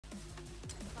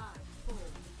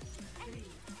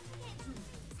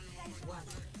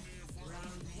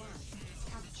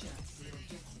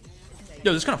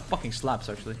Yo, this kind of fucking slaps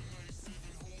actually.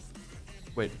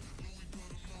 Wait.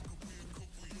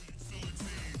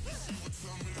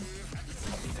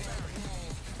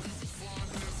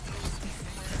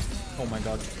 Oh my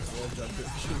god.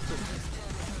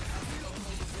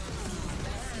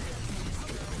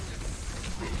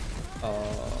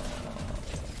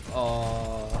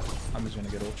 I'm just gonna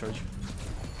get ult charge.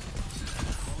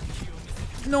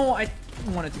 No, I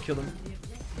wanted to kill him.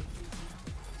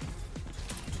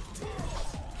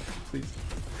 Please.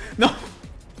 No!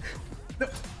 No!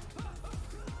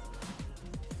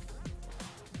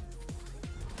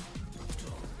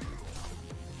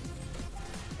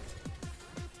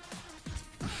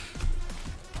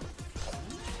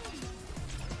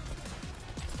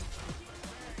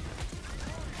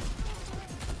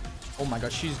 Oh my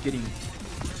god, she's getting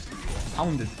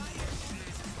pounded.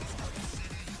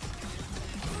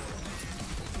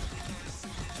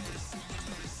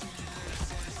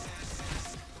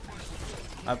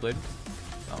 I played.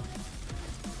 Oh.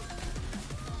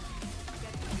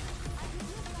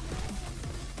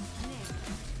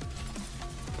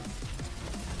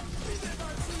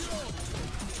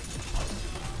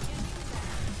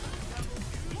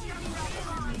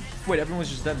 Wait, everyone's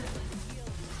just dead.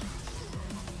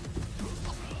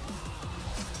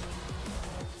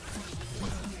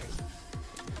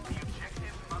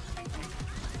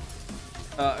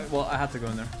 Well, I had to go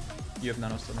in there. You have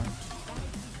nano still now.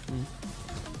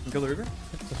 Kill the Reaper?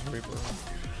 Just Reaper.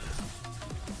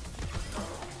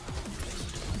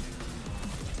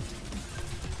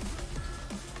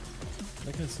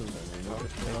 I can still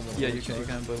Yeah, you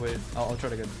can, but wait. I'll try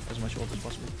to get as much ult as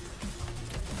possible.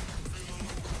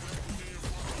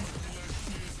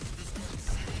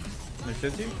 There's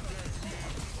 50?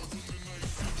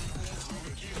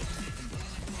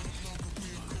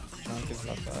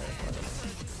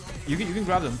 You can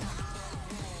grab them.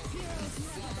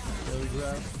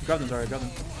 Grab them, sorry, grab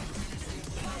them.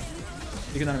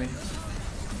 You can enemy.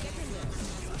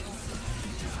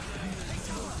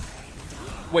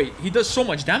 Wait, he does so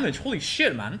much damage. Holy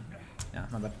shit, man. Yeah,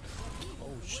 my bad.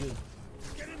 Oh shit.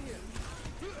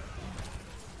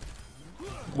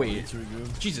 Wait.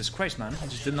 Jesus Christ, man. I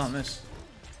just did not miss.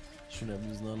 Shouldn't have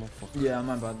used nano. Yeah,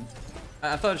 my bad.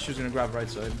 I thought she was gonna grab right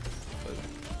side. But...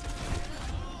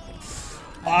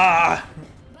 Ah!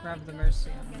 Grab the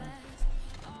Mercy.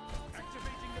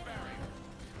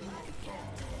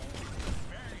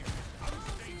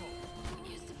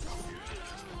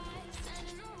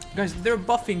 Guys, they're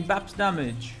buffing Bap's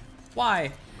damage.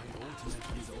 Why?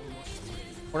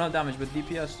 Or not damage, but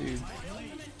DPS, dude.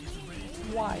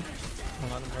 Why?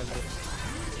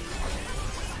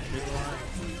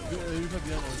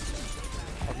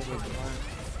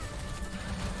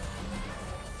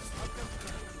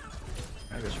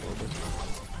 I guess we'll do.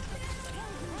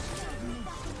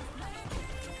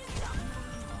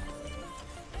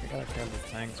 I gotta kill the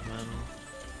tanks, man.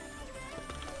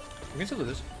 We can still do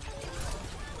this.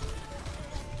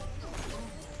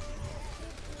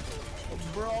 Oh,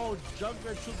 bro,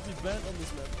 Junkrat should be banned on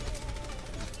this map.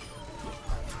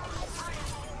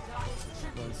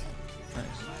 Nice.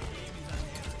 Nice.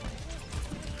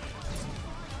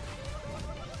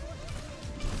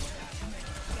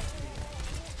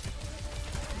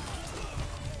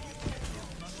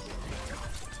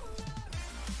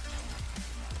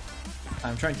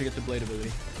 I'm trying to get the blade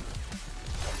ability.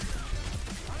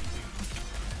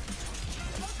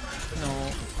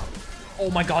 No.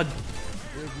 Oh my god.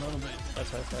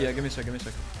 Yeah, give me a sec, give me a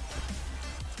sec.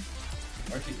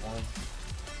 Oh shit.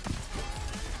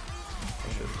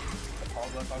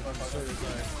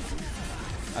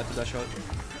 I had to dash out.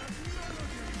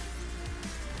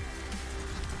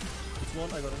 It's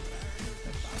one, I got him.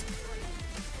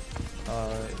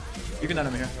 You can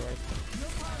enemy here.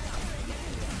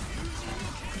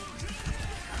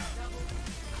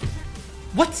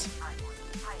 What?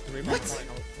 What?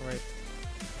 Right.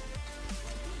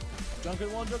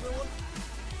 Junkrat one, Junkrat one.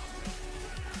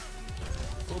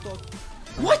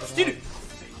 What? Dude!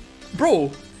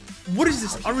 Bro, what is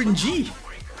this RNG?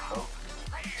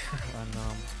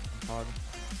 Hard.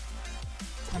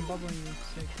 I'm bubbling you.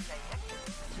 Sick.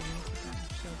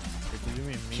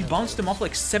 He bounced him off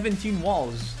like 17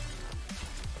 walls.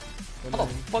 How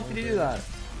the fuck did he do that?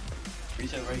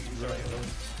 Reset right.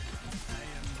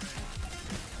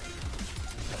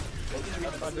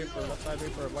 Left side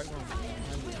Reaper, white one.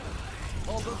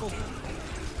 Oh, purple.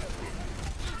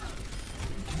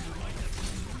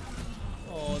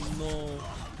 Oh no.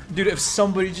 Dude, if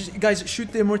somebody just... Guys,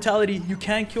 shoot the immortality. You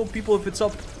can't kill people if it's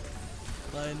up.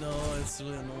 I know, it's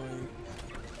really annoying.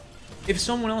 If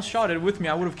someone else shot it with me,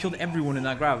 I would have killed everyone in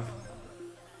that grab.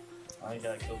 I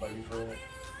got killed by Reaper.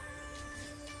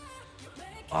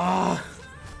 Ah.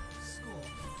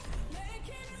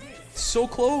 So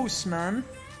close, man.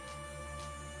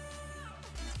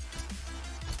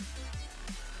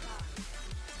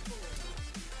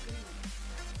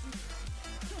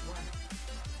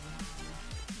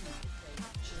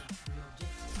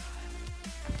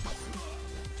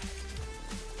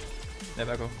 Yeah,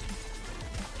 back off.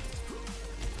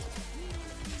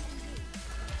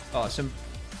 Oh,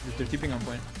 they're keeping on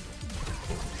point.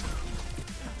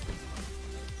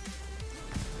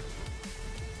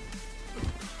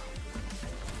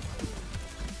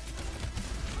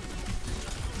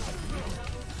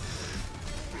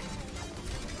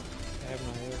 I have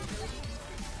no hair.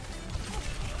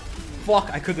 Fuck,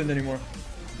 I couldn't anymore.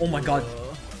 Oh my god.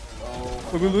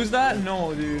 Would we lose that?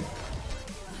 No, dude.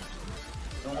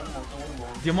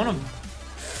 The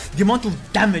amount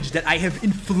of damage that I have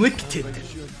inflicted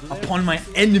upon my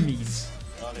enemies.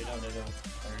 No, they don't. I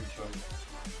already showed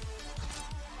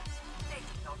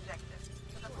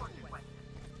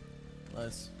you.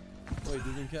 Nice. Wait,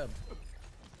 didn't cap.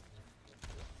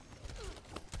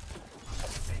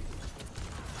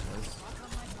 Nice.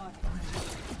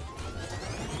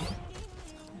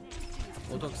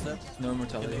 Auto step. No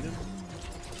mortality. Naded.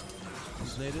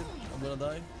 He's naded. I'm gonna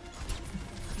die.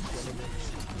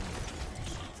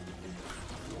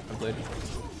 I played.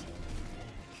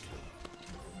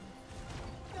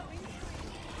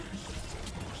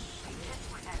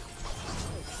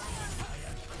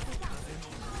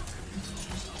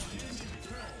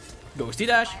 Ghosty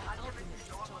dash.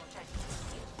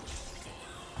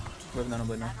 We have nano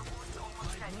blade now.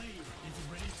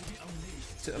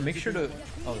 So make sure to.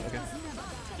 Oh, okay.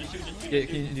 Yeah,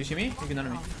 do you see me? You can nano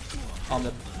me. Oh, I'm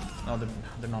dead. Oh,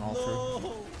 they're not all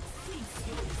through.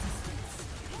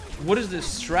 What is this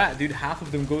strat, dude? Half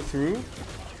of them go through.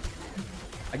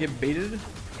 I get baited.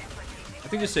 I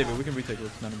think just save it. We can retake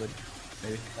with nano blade.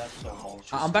 Maybe. That's so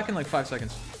bullshit. I'm back in like 5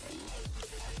 seconds.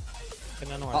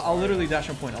 I'll literally dash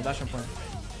on point. I'll dash on point.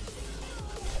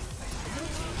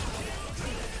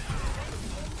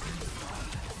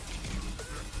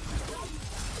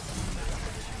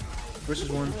 Versus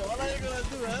one. What are you gonna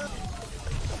do, huh?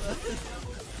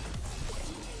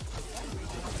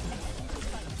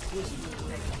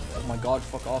 Oh my god,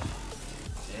 fuck off.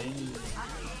 Dang.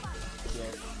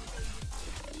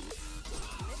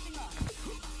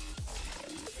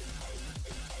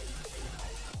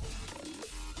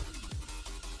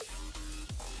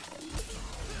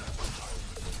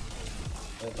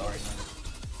 That's alright.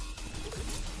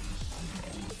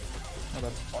 Oh,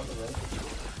 bad. On the road.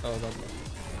 Oh, bad.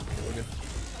 Okay, we're good.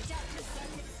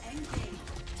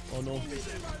 Oh no. Oh, he's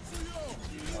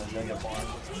gonna get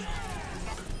farmed.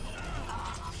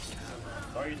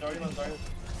 Sorry.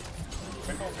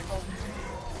 Pick off.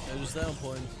 Yeah, just down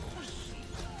point.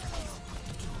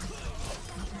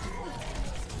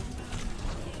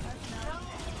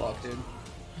 Fuck, dude.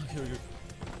 Okay, we're good.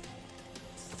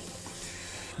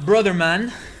 Brother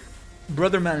man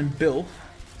Bill.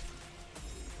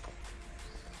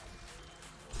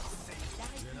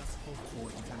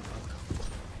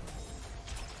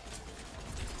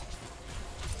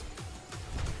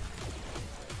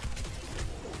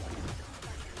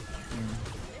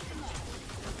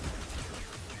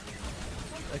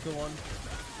 Echo one.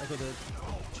 Echo dead.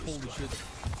 Holy shit.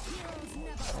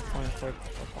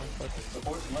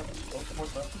 Support left. Go support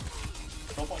left.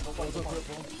 Go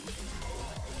point.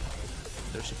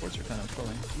 Their supports are kind of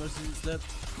pulling. Mercy is dead.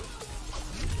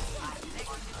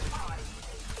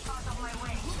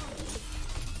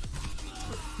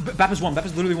 Bap is one. Bap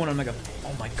is literally one on Mega.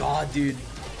 Oh my god, dude.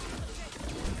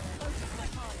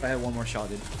 I had one more shot,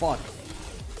 dude. Fuck.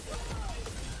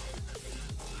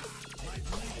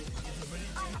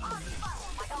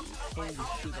 Holy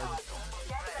shit. I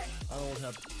don't know what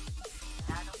happened.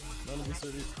 None of this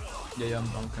already. Yeah,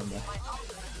 I'm coming back.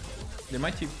 They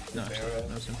might keep. No, actually,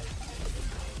 no, soon.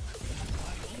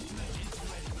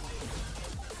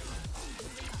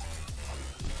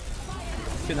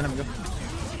 Okay, then I'm go.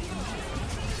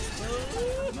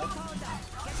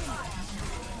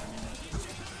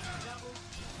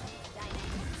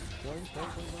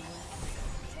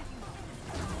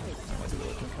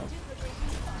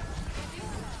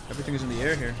 Everything is in the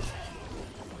air here.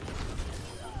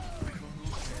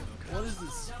 What is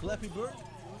this? Flappy Bird?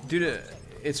 Dude,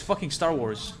 it's fucking Star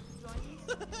Wars.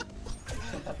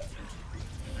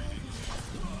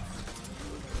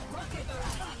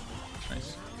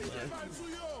 Nice.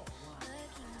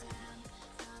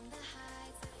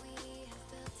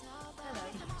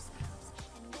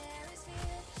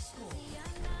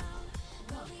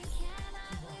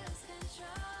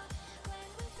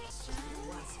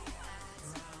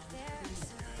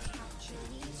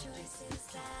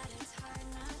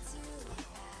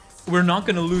 We're not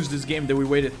gonna lose this game that we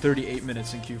waited 38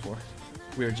 minutes in Q4.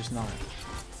 We are just not.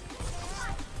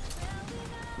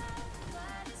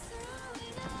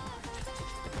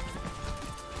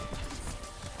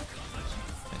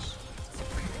 Nice.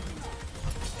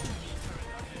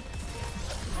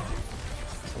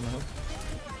 On the hook.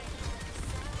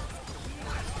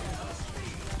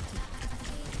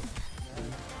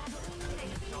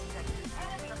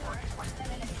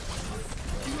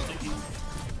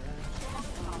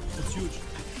 It's huge.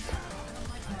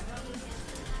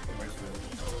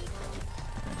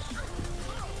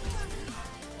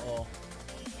 Oh.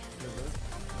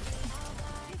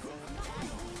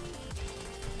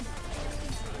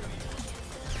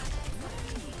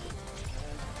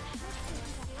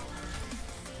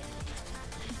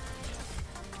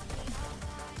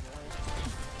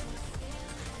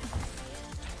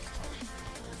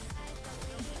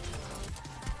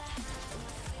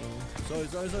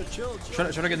 Sorry, chill. Try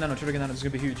to get nano, try to get nano. This is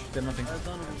gonna be huge. They have nothing.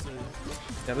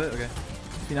 Have it? Okay.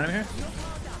 See nano here?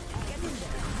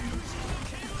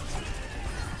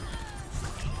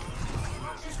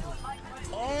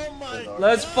 Oh my god.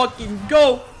 Let's fucking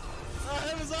go! I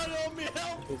have his audio on me,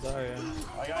 help! Who's Zarya?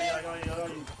 I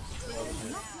got you.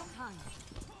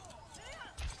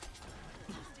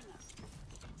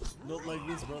 Not like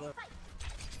this, brother.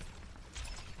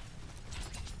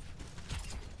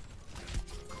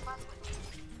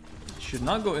 Should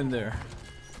not go in there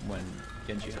when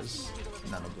Genji has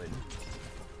nano blade.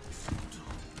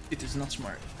 It is not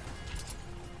smart.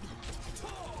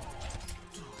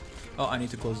 Oh, I need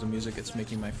to close the music. It's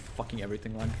making my fucking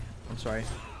everything lag. I'm sorry.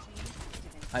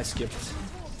 I skipped.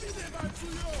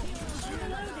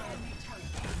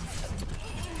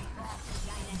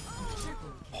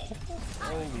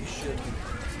 Holy shit.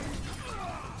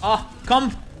 Ah,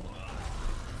 come!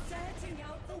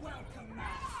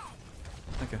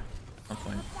 Okay, I'm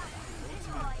fine.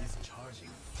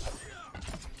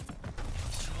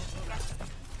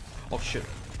 Oh shit.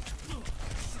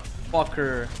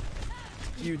 Fucker.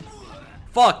 You.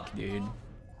 Fuck, dude.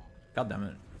 God damn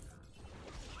it.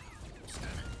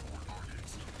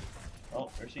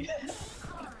 Oh, there she is.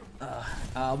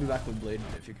 I'll be back with Blade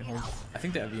if you can hold. I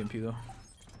think they have EMP though.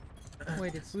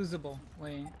 Wait, it's losable.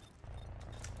 Wait.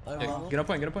 Yeah, get up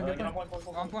point, get up point, get Get up on point.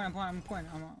 point. I'm on point.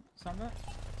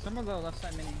 Sombra low, left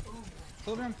side mini.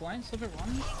 Silver on point, Silver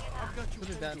one.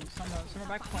 Silver dead. Sombra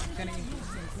back point, getting EMP.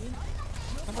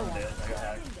 Sombra one.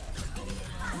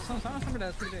 Sombra dead,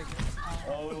 it's pretty big.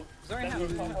 Oh, Zarya that's has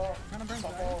good. trying to burn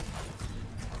Zarya.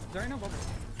 Zarya no bubble.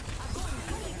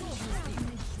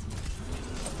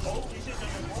 Oh, he's just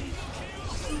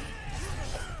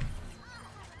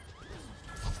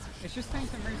It's just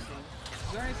tanks and Mercy.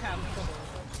 Zarya's half bubble.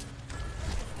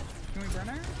 Can we burn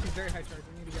her? She's very high charge,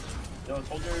 we need to get her. No,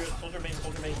 soldier main.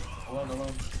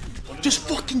 Alone. Soldier Just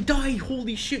main, fucking die!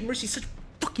 Holy shit, Mercy's such a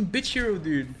fucking bitch hero,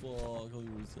 dude. Fuck, holy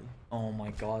reason. Oh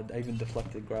my god, I even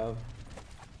deflected grab.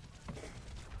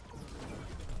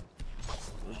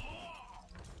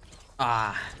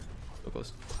 Ah, so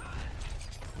close.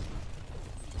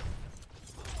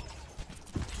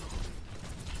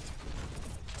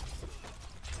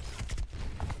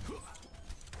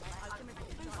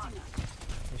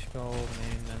 We should go main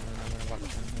and then another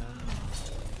watch him down.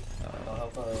 I'll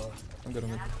help, I'm good, I'm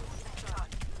good.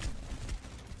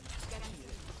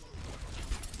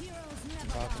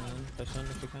 Drop him in, push in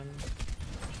if we can.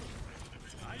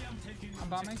 I'm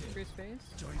bombing, free space.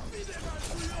 Zarya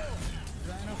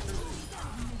no first.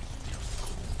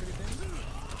 Pretty big.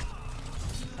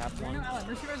 Tap Zarya no one. ally,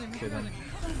 Mercy rising, Mercy Okay, then. rising.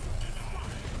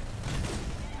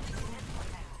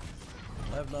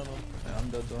 I have nano. Yeah, I'm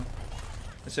dead though.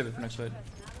 Let's save it for next fight.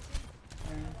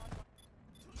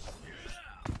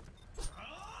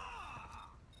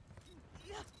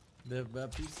 They have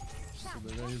bad piece, so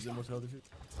they're gonna use immortality feat.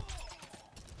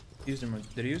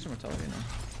 Did he use immortality? No.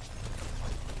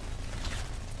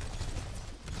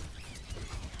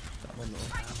 I don't know.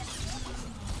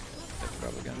 Let's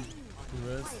grab again.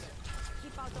 Rest.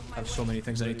 I have so many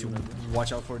things I need to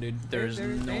watch out for, dude. There's They're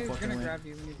no gonna fucking way. grab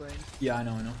you when you blade. Yeah, I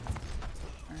know.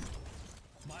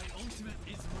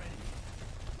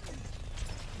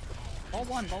 Ball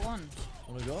one.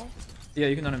 Wanna go? Yeah,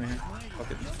 you can none of me here.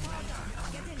 Fuck it.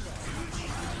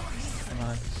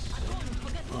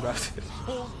 I'm grabbed it.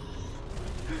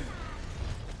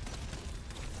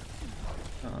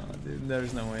 Dude,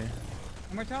 there's no way.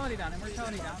 Immortality down.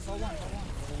 Ball one.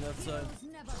 On that side.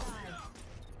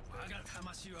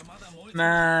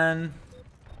 Man.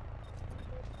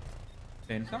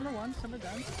 Pain. Summer one, Summer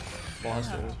done. Ball has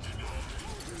to ult.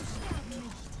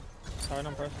 Sorry,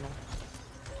 non personal.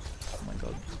 Oh my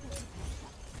god.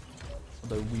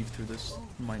 I weave through this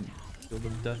minefield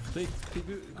of death. Fake,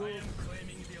 go.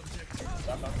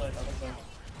 Back outside.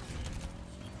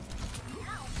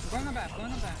 Going on back,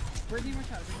 going on back. Where's he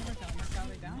shot?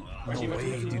 Mortality down? No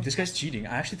way, dude. This guy's cheating.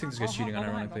 I actually think this guy's cheating,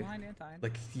 unironically. Behind anti.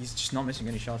 Like, he's just not missing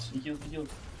any shots. He healed.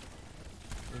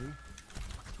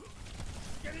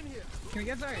 Can we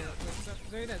get Zarya?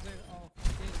 Zarya dead, Zarya. Oh,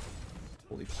 geez.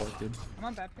 Holy fuck, dude. I'm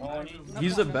on bad ping. Oh,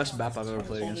 He's the best BAP I've ever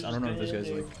played against. I don't know if this guy's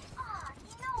like...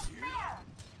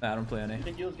 Nah, I don't play any. Get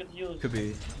the heals. Could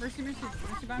be Mercy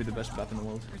the best BAP in the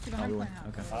world. Mercy I'll be behind one.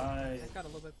 point. Okay. Hi. I got a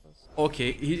little bit close.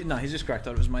 Okay, he's just cracked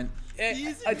out of his mind.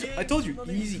 I told you,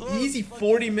 easy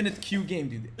 40-minute Q game,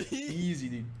 dude. Easy,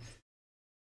 dude.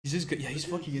 He's just good. Yeah, he's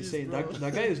fucking insane.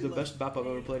 That guy is the best BAP I've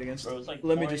ever played against. Bro, it's like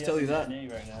Let me just tell you that.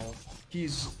 right now.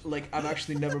 He's like, I've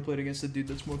actually never played against a dude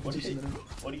that's more consistent than him.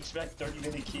 What do you expect?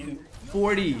 30-minute queue.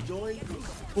 40. Join.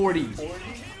 40. 40?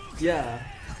 Yeah.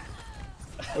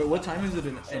 Wait, what time is it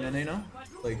in NA now?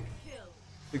 Like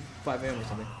 5 AM or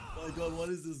something. Oh my god, what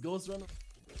is this? Ghost Runner?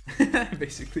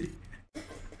 Basically.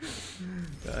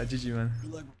 GG, man.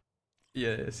 Good luck.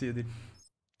 Yeah, see you, dude.